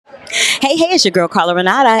Hey, it's your girl Carla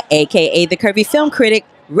Renata, aka the Curvy Film Critic,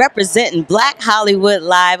 representing Black Hollywood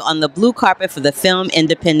live on the blue carpet for the Film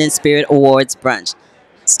Independent Spirit Awards brunch.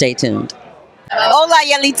 Stay tuned. Hola,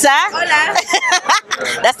 Yalitza. Hola.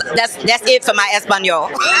 That's it for my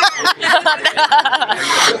Espanol.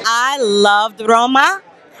 I loved Roma.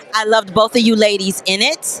 I loved both of you ladies in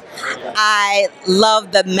it. I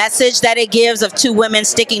love the message that it gives of two women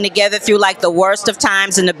sticking together through like the worst of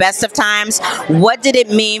times and the best of times. What did it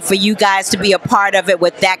mean for you guys to be a part of it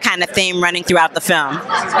with that kind of theme running throughout the film?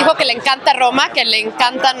 Dijo que le encanta Roma, que le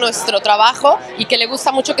encanta nuestro trabajo y que le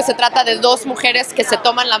gusta mucho que se trata de dos mujeres que se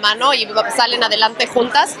toman la mano y salen adelante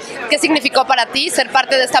juntas. ¿Qué significó para ti ser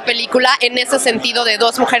parte de esta película en ese sentido de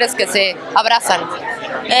dos mujeres que se abrazan?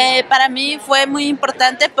 Para mí fue muy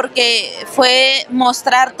importante porque fue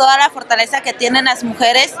mostrar toda la fortaleza que tienen las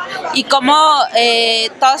mujeres y cómo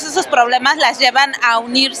todos esos problemas las llevan a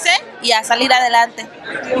unirse y a salir adelante.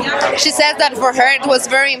 She says that for her it was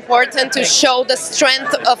very important to show the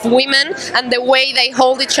strength of women and the way they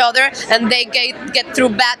hold each other and they get through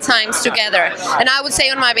bad times together. And I would say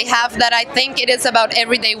on my behalf that I think it is about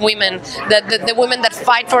everyday women, the women that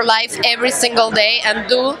fight for life every single day and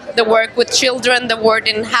do the work with children, the work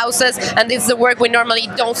in houses, and it's the work we normally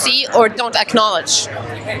don't see or don't acknowledge.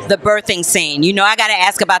 The birthing scene. You know, I got to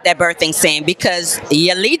ask about that birthing scene because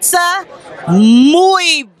Yalitza,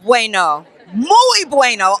 muy bueno. Muy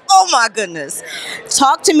bueno. Oh my goodness.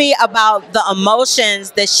 Talk to me about the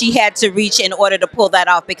emotions that she had to reach in order to pull that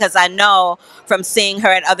off, because I know from seeing her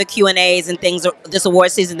at other Q&As and things this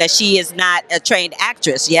award season that she is not a trained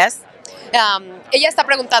actress, yes? Ella está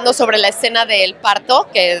preguntando sobre la escena del parto,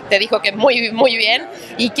 que te dijo que muy bien,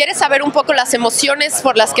 y quiere saber un poco las emociones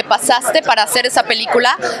por las que pasaste para hacer esa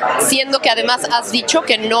película, siendo que además has dicho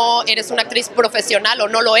que no eres una actriz profesional o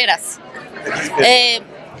no lo eras.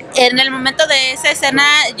 En el momento de esa escena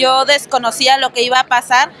yo desconocía lo que iba a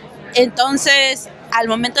pasar, entonces al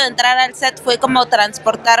momento de entrar al set fue como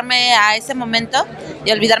transportarme a ese momento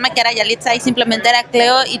y olvidarme que era Yalitza y simplemente era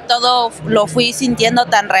Cleo y todo lo fui sintiendo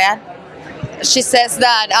tan real. She says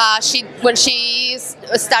that when she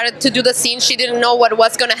started to do the scene, she didn't know what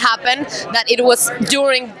was going to happen, that it was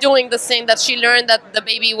during doing the scene that she learned that the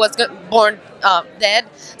baby was born dead.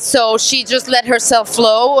 So she just let herself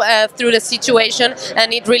flow through the situation,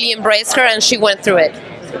 and it really embraced her, and she went through it.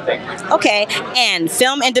 Okay, and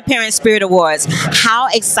Film Independent Spirit Awards. How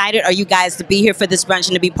excited are you guys to be here for this brunch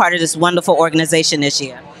and to be part of this wonderful organization this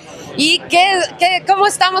year? ¿Y cómo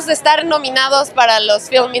estamos de estar nominados para los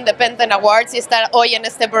Film Independent Awards y estar hoy en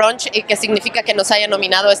este brunch y qué significa que nos haya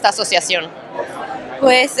nominado esta asociación?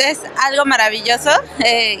 Pues es algo maravilloso,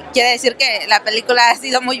 quiere decir que la película ha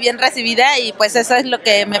sido muy bien recibida y pues eso es lo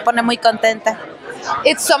que me pone muy contenta.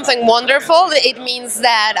 It's something wonderful. It means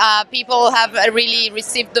that people have really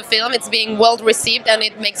received the film. It's being well received and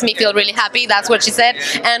it makes me feel really happy. That's what she said.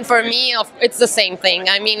 And for me, it's the same thing.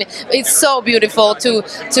 I mean, it's so beautiful to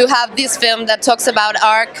have this film that talks about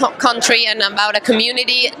our country and about a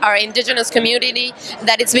community, our indigenous community,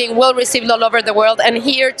 that it's being well received all over the world and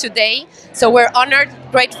here today. So we're honored,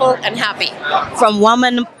 grateful, and happy. From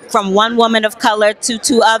one woman of color to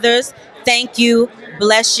two others, thank you,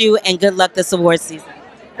 bless you, and good luck this award season.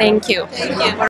 Thank you. Thank you.